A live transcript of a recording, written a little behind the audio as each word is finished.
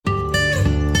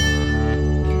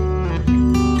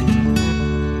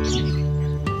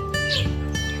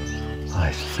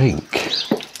think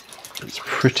it's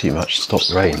pretty much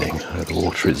stopped raining. The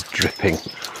water is dripping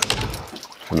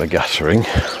from the guttering.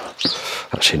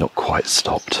 Actually not quite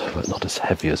stopped, but not as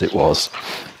heavy as it was.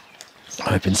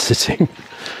 I've been sitting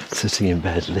in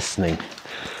bed listening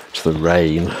to the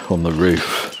rain on the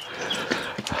roof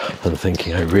and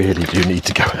thinking I really do need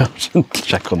to go out and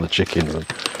check on the chickens and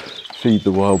feed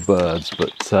the wild birds,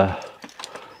 but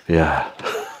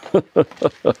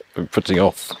I'm putting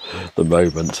off the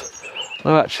moment.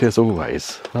 Though actually, as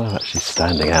always, when I'm actually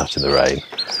standing out in the rain,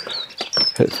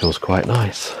 it feels quite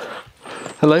nice.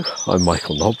 Hello, I'm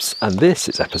Michael Nobbs, and this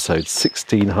is episode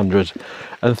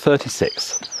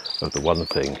 1636 of the One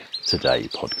Thing Today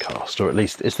podcast, or at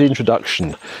least it's the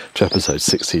introduction to episode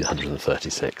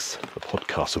 1636. The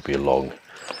podcast will be along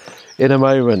in a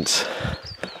moment.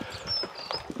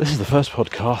 This is the first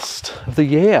podcast of the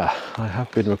year. I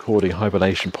have been recording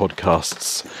hibernation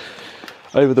podcasts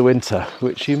over the winter,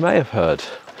 which you may have heard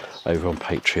over on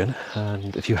Patreon,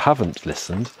 and if you haven't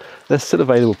listened, they're still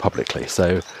available publicly,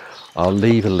 so I'll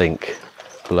leave a link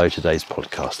below today's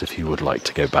podcast if you would like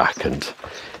to go back and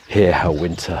hear how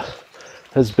winter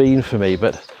has been for me.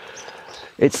 But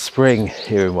it's spring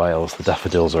here in Wales, the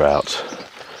daffodils are out,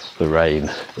 the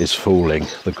rain is falling,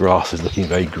 the grass is looking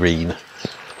very green,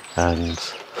 and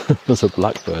there's a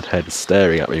blackbird head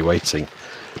staring at me waiting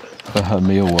for her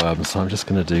mealworms, so I'm just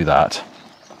going to do that.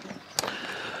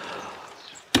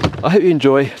 I hope you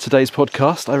enjoy today's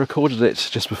podcast. I recorded it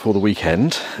just before the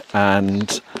weekend,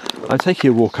 and I'm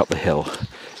taking a walk up the hill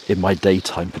in my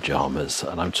daytime pyjamas,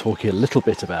 and I'm talking a little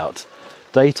bit about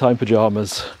daytime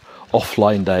pyjamas,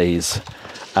 offline days,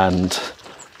 and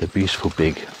the beautiful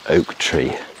big oak tree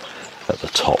at the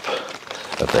top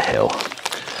of the hill.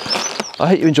 I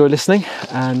hope you enjoy listening,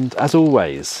 and as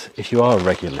always, if you are a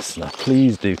regular listener,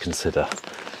 please do consider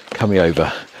coming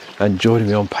over and joining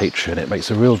me on Patreon. It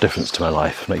makes a real difference to my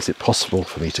life, makes it possible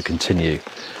for me to continue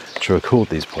to record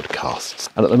these podcasts.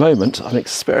 And at the moment, I'm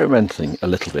experimenting a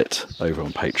little bit over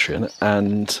on Patreon,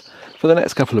 and for the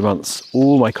next couple of months,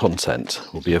 all my content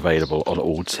will be available on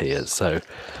all tiers. So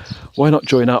why not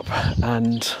join up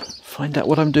and find out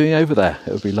what I'm doing over there?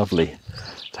 It would be lovely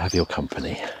to have your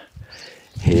company.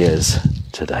 Here's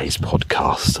today's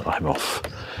podcast. I'm off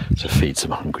to feed some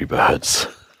hungry birds.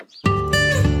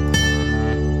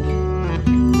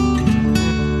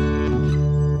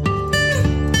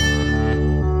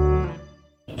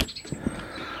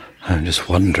 I'm just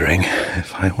wondering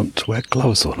if I want to wear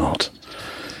gloves or not.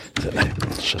 I don't know,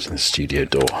 shutting the studio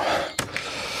door.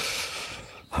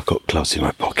 I've got gloves in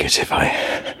my pocket if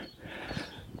I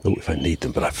need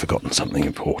them, but I've forgotten something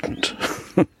important.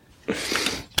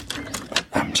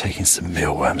 I'm taking some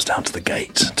mealworms down to the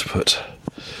gate to put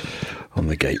on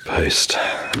the gate post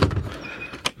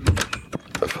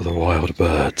for the wild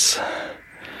birds.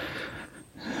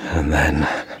 And then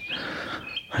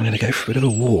I'm going to go for a bit of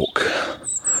a walk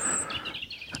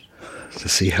to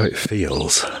see how it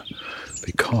feels,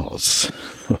 because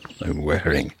I'm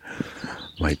wearing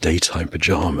my daytime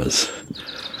pyjamas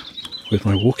with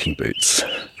my walking boots.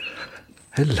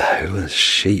 Hello, there's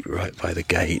sheep right by the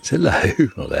gate. Hello.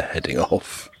 Oh, they're heading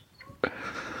off.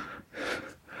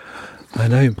 I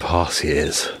know in past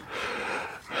years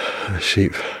the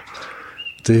sheep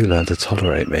do learn to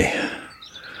tolerate me,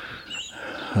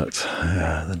 but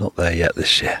they're not there yet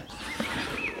this year.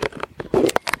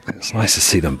 It's nice to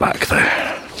see them back though.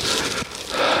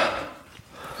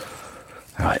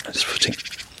 Alright, I'm just putting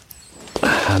a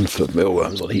handful of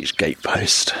mealworms on each gate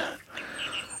post,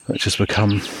 which has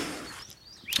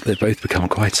they've both become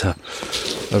quite a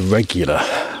regular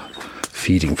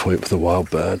feeding point for the wild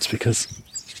birds, because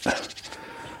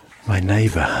my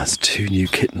neighbour has two new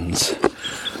kittens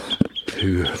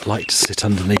who like to sit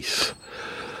underneath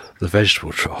the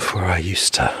vegetable trough where I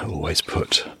used to always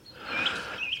put.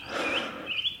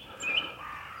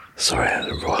 Sorry,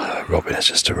 Robin has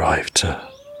just arrived to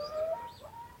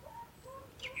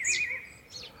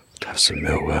have some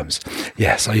mealworms.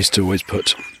 Yes, I used to always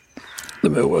put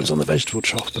the mealworms on the vegetable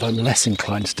trough, but I'm less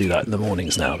inclined to do that in the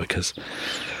mornings now, because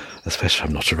especially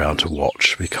I'm not around to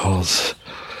watch, because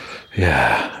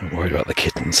I'm worried about the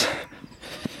kittens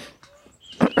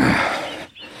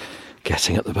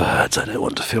getting at the birds. I don't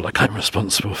want to feel like I'm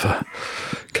responsible for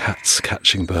cats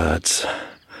catching birds,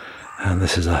 and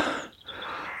this is a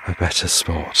better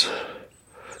spot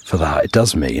for that. It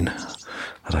does mean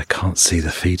that I can't see the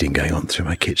feeding going on through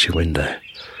my kitchen window,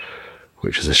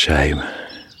 which is a shame.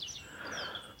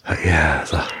 But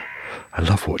I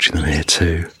love watching them here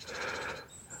too.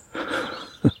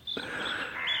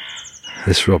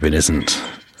 This robin isn't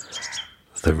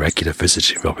the regular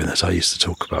visiting robin that I used to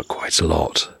talk about quite a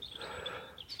lot,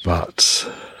 but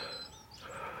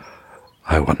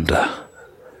I wonder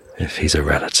if he's a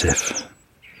relative.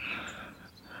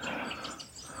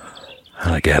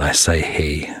 And again, I say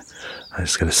he. I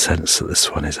just get a sense that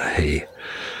this one is a he.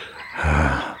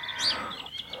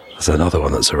 There's another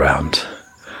one that's around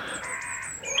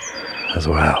as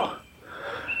well.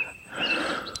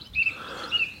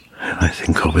 And I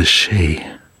think of as she,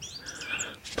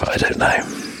 but I don't know.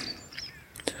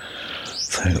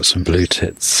 So I've got some blue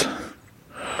tits.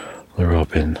 The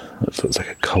robin, that looks like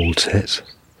a coal tit.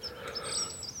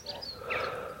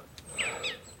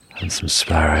 And some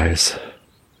sparrows.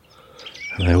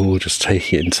 And they're all just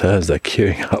taking it in turns. They're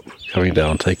queuing up, coming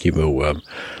down, taking mealworm,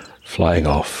 flying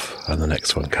off, and the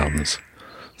next one comes.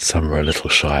 Some are a little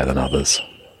shyer than others.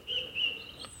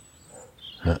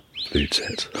 Blue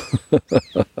tit.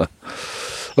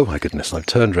 Oh my goodness, I've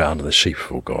turned round and the sheep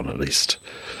have all gone, at least.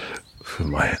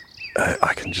 From my,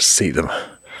 I can just see them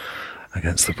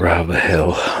against the brow of the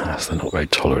hill, as they're not very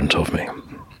tolerant of me.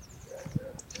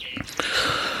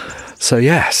 So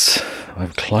yes,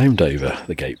 I've climbed over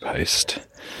the gatepost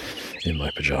in my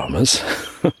pyjamas.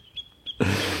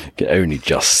 Can only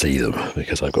just see them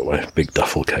because I've got my big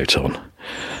duffel coat on,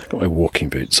 got my walking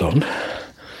boots on,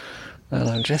 and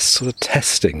I'm just sort of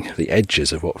testing the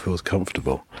edges of what feels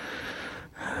comfortable.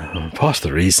 Part of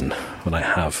the reason when I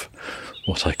have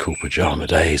what I call pyjama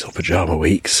days or pyjama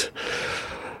weeks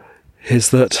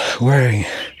is that wearing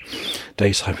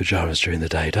daytime pyjamas during the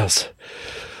day does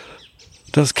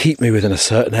keep me within a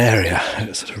certain area.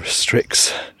 It sort of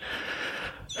restricts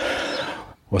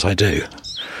what I do,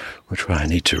 which when I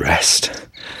need to rest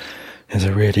is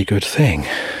a really good thing.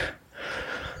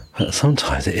 But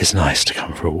sometimes it is nice to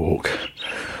come for a walk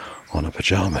on a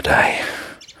pyjama day.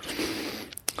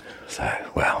 So,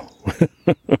 well,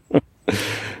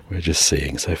 we're just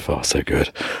seeing. So far so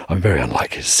good. I'm very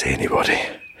unlikely to see anybody.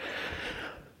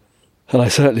 And I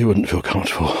certainly wouldn't feel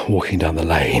comfortable walking down the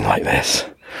lane like this,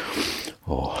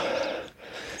 or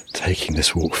taking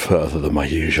this walk further than my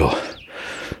usual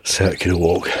circular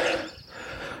walk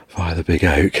via the big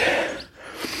oak.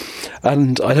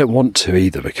 And I don't want to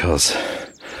either because,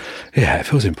 yeah, it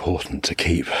feels important to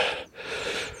keep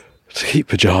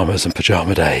pyjamas and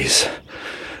pyjama days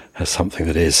as something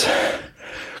that is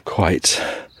quite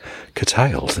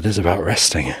curtailed, that is about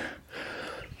resting.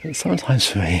 But sometimes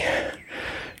for me,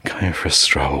 going for a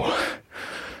stroll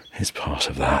is part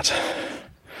of that.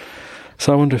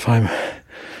 So I wonder if I'm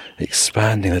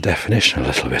expanding the definition a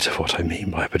little bit of what I mean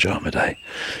by pyjama day.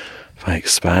 By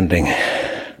expanding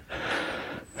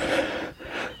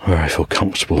where I feel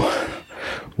comfortable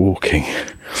walking.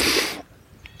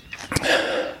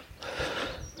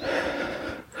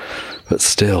 But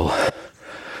still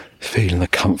feeling the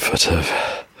comfort of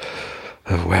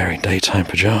wearing daytime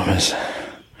pyjamas.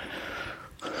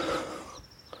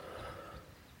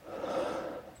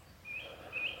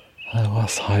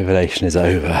 Whilst hibernation is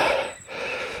over,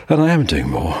 and I am doing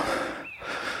more.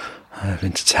 I've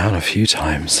been to town a few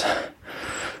times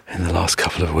in the last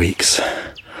couple of weeks,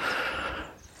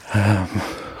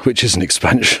 which is an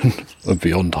expansion of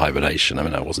beyond hibernation. I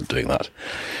mean, I wasn't doing that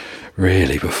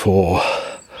really before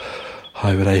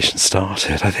hibernation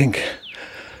started.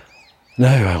 No,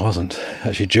 I wasn't.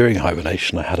 Actually, during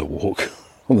hibernation, I had a walk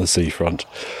on the seafront.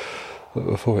 But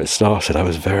before it started, I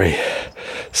was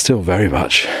still very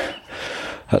much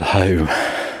at home.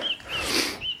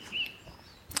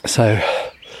 So,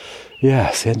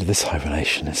 yes, the end of this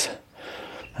hibernation has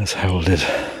heralded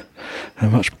a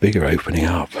much bigger opening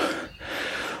up.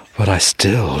 But I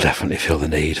still definitely feel the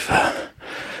need for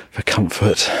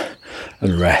comfort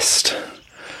and rest.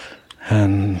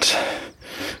 And,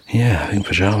 yeah, having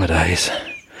pyjama days.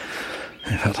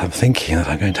 In fact, I'm thinking that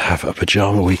I'm going to have a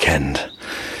pyjama weekend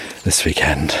this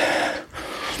weekend.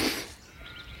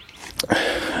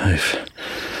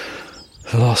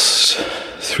 For the last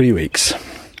 3 weeks,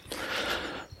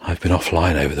 I've been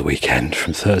offline over the weekend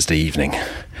from Thursday evening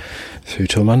through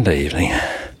till Monday evening.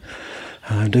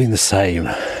 And I'm doing the same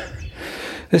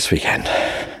this weekend.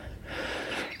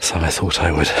 So I thought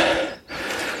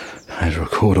I'd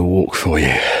record a walk for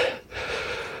you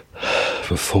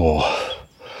before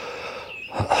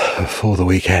the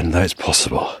weekend, though it's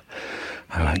possible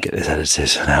I won't get this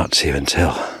edited and out to you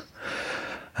until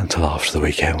after the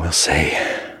weekend. We'll see.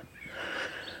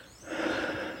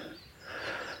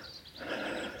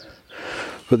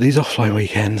 But these offline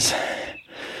weekends,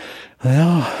 they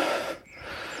are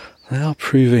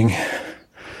proving,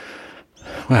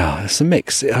 well, it's a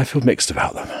mix. I feel mixed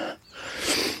about them.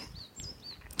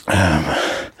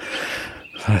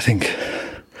 But I think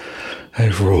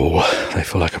overall they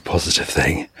feel like a positive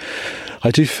thing. I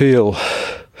do feel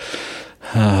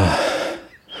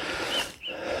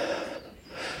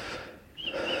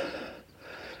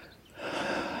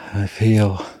I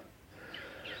feel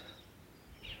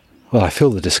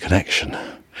the disconnection,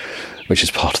 which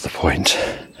is part of the point.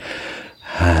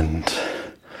 And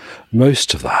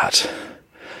most of that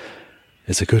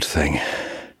is a good thing.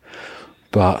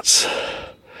 But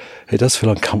it does feel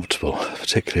uncomfortable,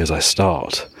 particularly as I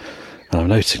start. And I'm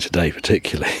noticing today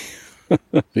particularly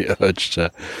the urge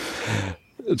to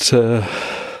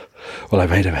I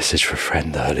made a message for a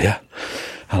friend earlier,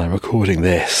 and I'm recording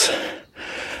this,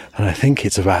 and I think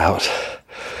it's about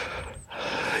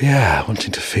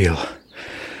wanting to feel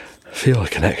a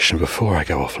connection before I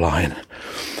go offline.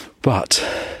 But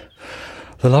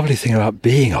the lovely thing about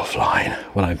being offline,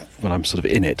 when I'm sort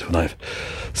of in it, when I've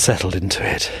settled into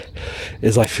it,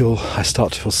 is I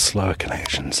start to feel slower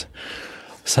connections.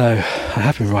 So I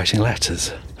have been writing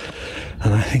letters,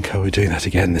 and I think I will be doing that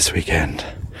again this weekend.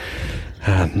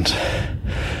 And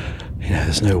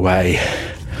there's no way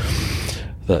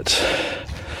that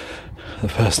the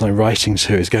person I'm writing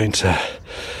to is going to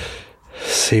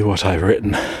see what I've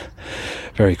written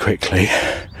very quickly.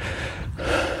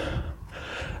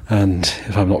 And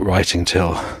if I'm not writing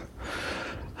till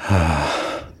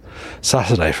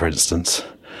Saturday, for instance,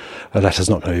 a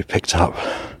letter's not going to be picked up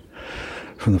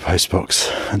from the postbox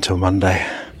until Monday.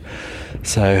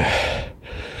 So,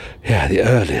 the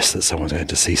earliest that someone's going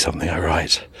to see something I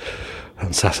write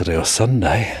on Saturday or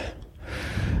Sunday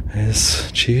is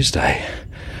Tuesday.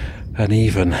 And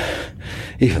even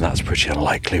that's pretty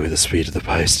unlikely with the speed of the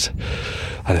post.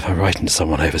 And if I'm writing to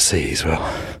someone overseas, that's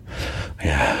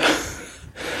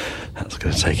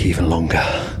going to take even longer.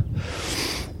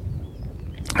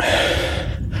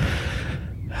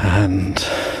 And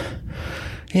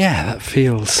that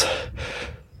feels,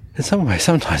 in some ways,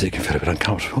 sometimes it can feel a bit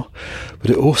uncomfortable, but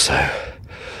it also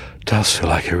does feel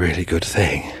like a really good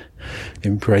thing,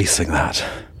 embracing that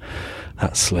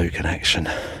slow connection.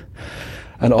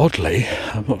 And oddly,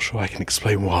 I'm not sure I can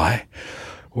explain why,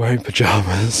 wearing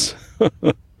pyjamas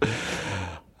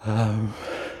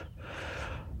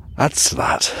adds to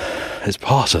that, is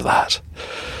part of that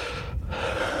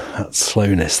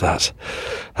slowness, that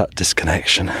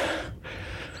disconnection,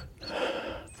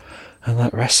 and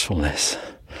that restfulness.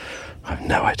 I have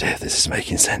no idea if this is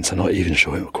making sense. I'm not even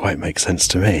sure it will quite make sense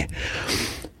to me.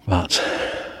 But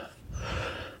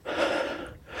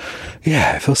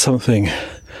it feels something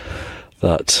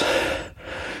that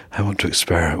I want to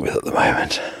experiment with at the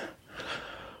moment.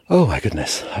 Oh my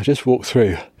goodness, I've just walked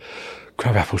through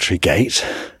Crabapple Tree Gate.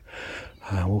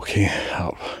 I'm walking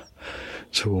up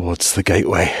towards the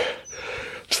gateway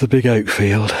to the big oak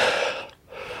field.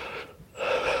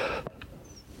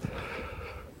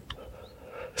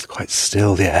 It's quite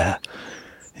still, the air.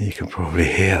 You can probably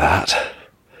hear that.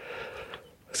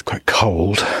 It's quite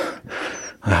cold.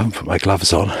 I haven't put my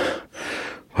gloves on,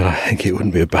 but I think it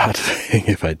wouldn't be a bad thing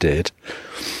if I did.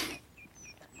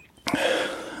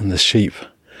 And the sheep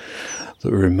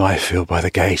that were in my field by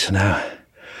the gate are now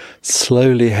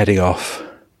slowly heading off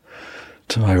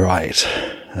to my right.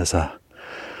 There's a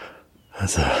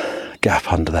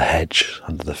gap under the hedge,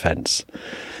 under the fence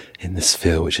in this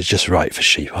field, which is just right for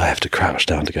sheep. I have to crouch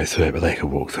down to go through it, but they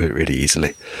can walk through it really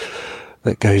easily.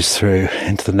 That goes through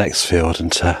into the next field,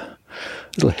 into a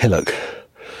little hillock,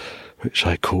 which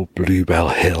I call Bluebell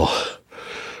Hill,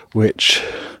 which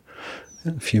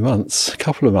in a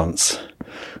couple of months,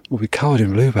 will be covered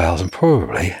in bluebells and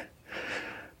probably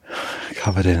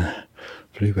covered in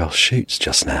bluebell shoots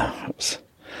just now.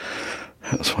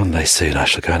 Perhaps one day soon I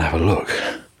shall go and have a look.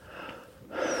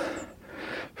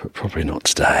 But probably not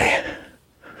today.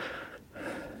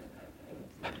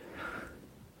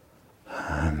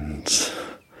 And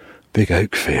Big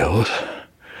Oak Field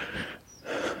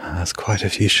has quite a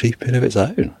few sheep in of its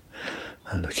own.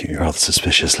 They're looking at me rather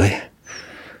suspiciously.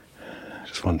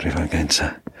 Just wondering if I'm going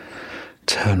to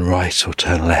turn right or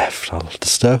turn left. I'll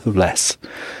disturb them less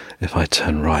if I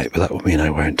turn right, but that will mean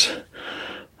I won't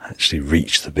actually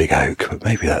reach the big oak, but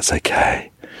maybe that's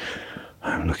okay.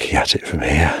 I'm looking at it from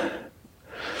here.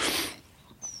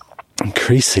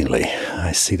 Increasingly,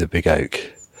 I see the big oak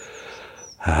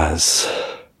as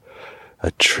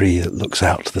a tree that looks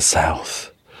out to the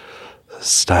south,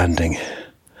 standing,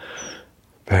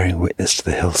 bearing witness to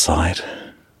the hillside.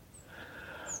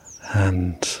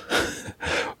 And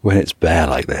when it's bare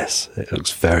like this, it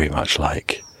looks very much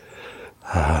like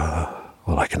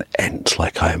like an ent,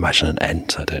 like I imagine an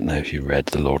ent. I don't know if you read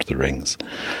The Lord of the Rings.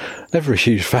 Never a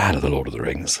huge fan of The Lord of the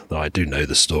Rings, though I do know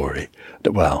the story.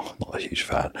 Well, not a huge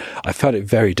fan. I found it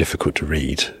very difficult to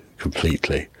read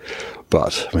completely,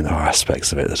 but there are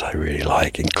aspects of it that I really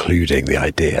like, including the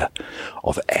idea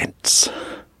of ents,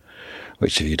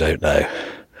 which, if you don't know,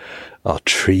 are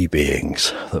tree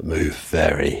beings that move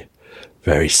very,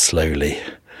 very slowly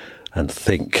and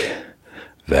think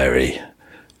very,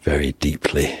 very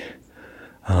deeply.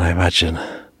 And I imagine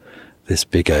this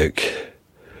big oak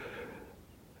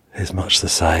is much the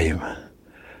same. It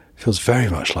feels very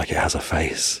much like it has a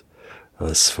face.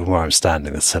 From where I'm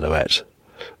standing, the silhouette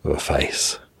of a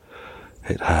face.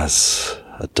 It has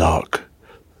a dark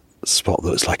spot that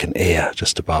looks like an ear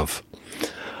just above,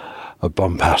 a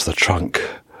bump out of the trunk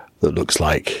that looks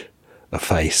like a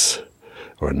face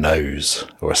or a nose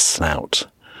or a snout,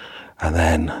 and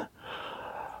then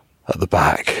at the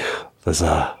back there's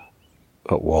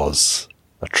what was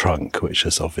a trunk which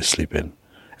has obviously been,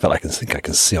 in fact I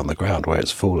can see on the ground where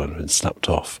it's fallen and been snapped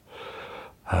off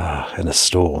in a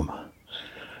storm.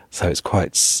 So it's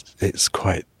quite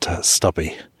stubby.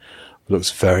 It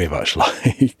looks very much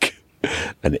like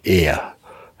an ear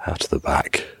out of the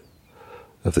back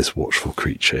of this watchful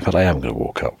creature. In fact, I am going to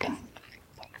walk up.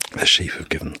 The sheep have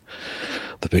given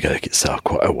the big oak itself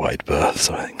quite a wide berth,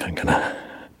 so I think I'm going to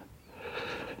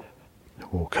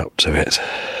walk up to it.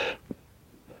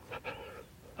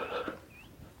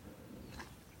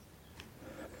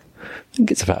 I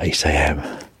think it's about 8 a.m.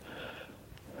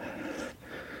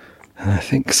 And I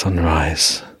think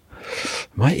sunrise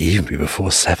might even be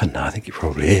before 7 now. I think it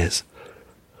probably is.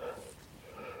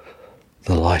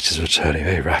 The light is returning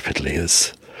very rapidly.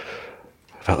 There's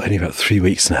only about 3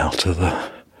 weeks now to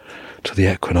the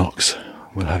equinox.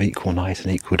 We'll have equal night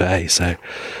and equal day, so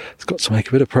it's got to make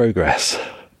a bit of progress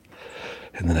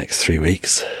in the next 3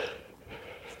 weeks.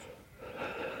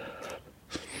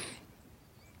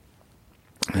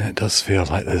 And it does feel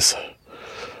like there's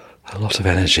a lot of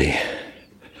energy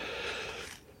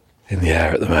in the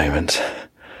air at the moment,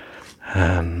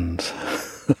 and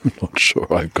I'm not sure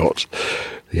I've got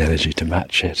the energy to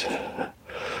match it.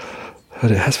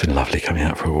 But it has been lovely coming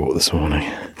out for a walk this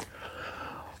morning.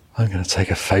 I'm going to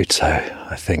take a photo,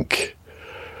 I think,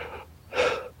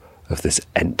 of this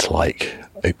ent-like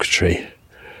oak tree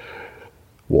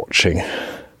watching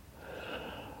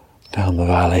down the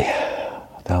valley,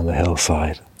 down the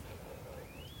hillside,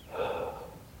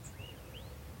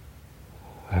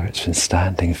 where it's been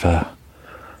standing for,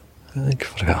 I think,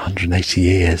 about 180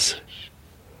 years.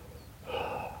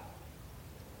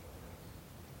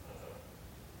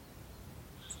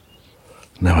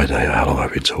 No idea how long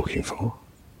I've been talking for.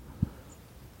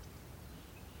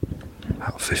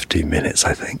 About 15 minutes,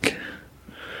 I think.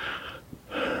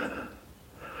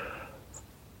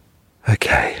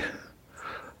 Okay.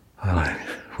 Well, I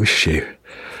wish you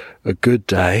a good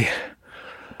day,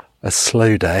 a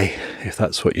slow day, if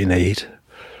that's what you need.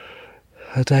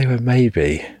 A day where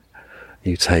maybe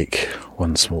you take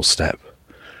one small step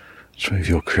to move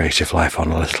your creative life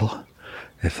on a little,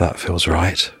 if that feels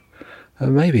right.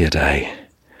 And maybe a day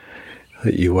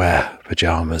that you wear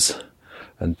pyjamas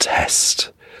and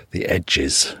test the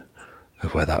edges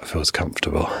of where that feels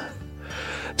comfortable.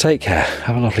 Take care,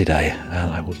 have a lovely day,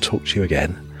 and I will talk to you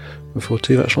again before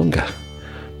too much longer.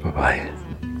 Bye-bye.